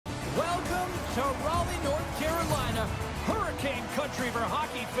to Raleigh, North Carolina, hurricane country for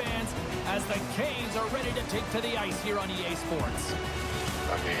hockey fans, as the Canes are ready to take to the ice here on EA Sports.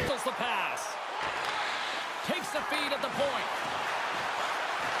 Pulls the pass. Takes the feed at the point.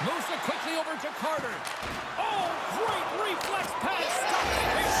 Moves it quickly over to Carter. Oh, great reflex pass. Stop.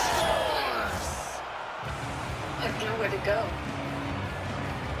 He scores! I have nowhere to go.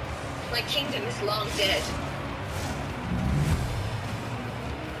 My kingdom is long dead.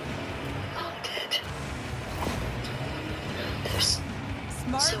 Long dead. There's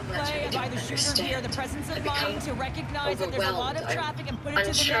Smart so much play I by don't the shooter understand. here, the presence I of become mind to recognize that there's a lot of overwhelmed. traffic and put I'm it to the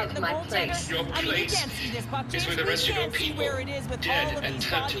unsure net of and the my goaltender. place. Your I mean, we place can't see this puck, is James. with the rest We of your can't see people, where it is with dead all of and these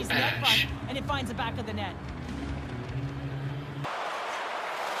turned to bodies net front, ash. and it finds the back of the net.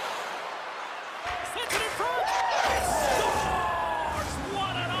 Sends it in front. It scores!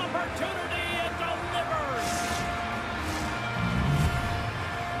 What an opportunity, and delivers!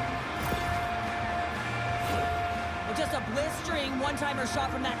 Well, just a blistering one-timer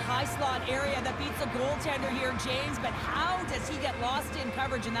shot from that high slot area that beats the goaltender here, James. But how does he get lost in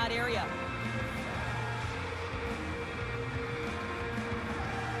coverage in that area?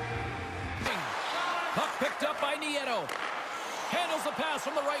 Puck picked up by Nieto. Handles the pass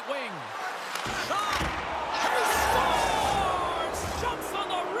from the right wing. Shot! He scores! Jumps on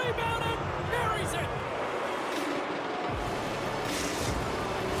the rebound and buries it!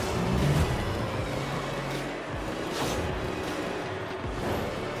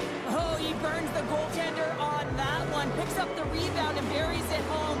 Oh, he burns the goaltender on that one. Picks up the rebound and buries it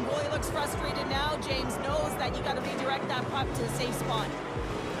home. Boy, looks frustrated now. James knows that you got to redirect that puck to the safe spot.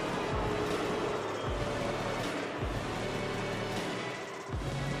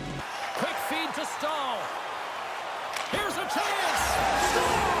 Quick feed to Stahl. Here's a chance!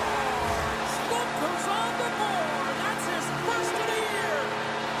 Scores! Look who's on the board! That's his first of the year!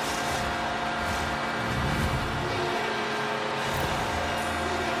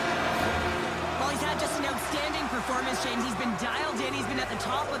 Well, he's had just an outstanding performance, James. He's been dialed in. He's been at the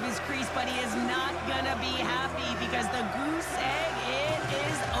top of his crease, but he is not going to be happy because the goose egg, it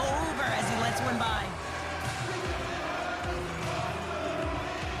is over as he lets one by.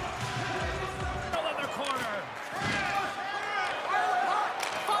 In the corner.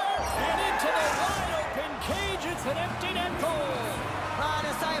 And into the wide open cage. It's an empty net goal. On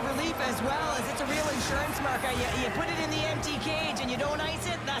a sigh of relief as well, as it's a real insurance marker. You put it in the empty cage and you don't ice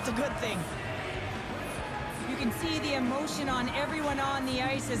it, that's a good thing. You can see the emotion on everyone on the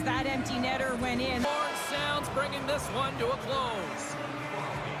ice as that empty netter went in. Horn sounds, bringing this one to a close.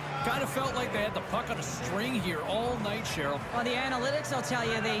 Kind of felt like they had the puck on a string here all night, Cheryl. Well, the analytics will tell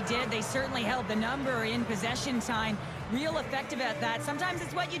you they did. They certainly held the number in possession time. Real effective at that. Sometimes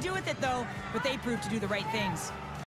it's what you do with it, though, but they proved to do the right things.